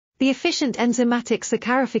The efficient enzymatic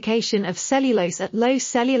saccharification of cellulose at low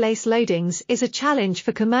cellulase loadings is a challenge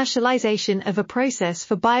for commercialization of a process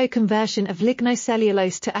for bioconversion of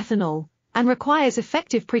lignocellulose to ethanol, and requires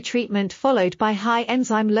effective pretreatment followed by high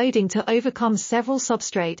enzyme loading to overcome several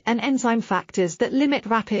substrate and enzyme factors that limit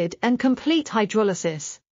rapid and complete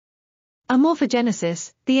hydrolysis.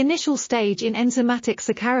 Amorphogenesis, the initial stage in enzymatic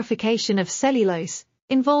saccharification of cellulose,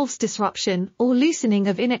 involves disruption or loosening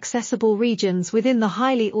of inaccessible regions within the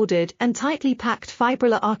highly ordered and tightly packed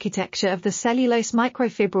fibrillar architecture of the cellulose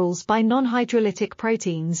microfibrils by non-hydrolytic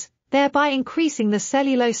proteins, thereby increasing the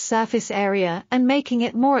cellulose surface area and making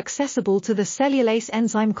it more accessible to the cellulase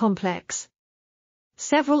enzyme complex.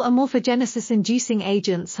 Several amorphogenesis-inducing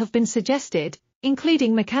agents have been suggested,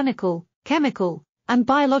 including mechanical, chemical, and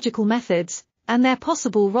biological methods, and their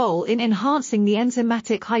possible role in enhancing the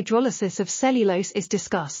enzymatic hydrolysis of cellulose is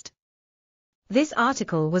discussed. This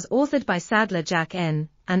article was authored by Sadler Jack N.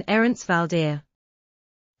 and Arantes Valdeir.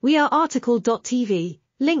 We are RTCLTV,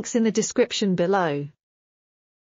 links in the description below.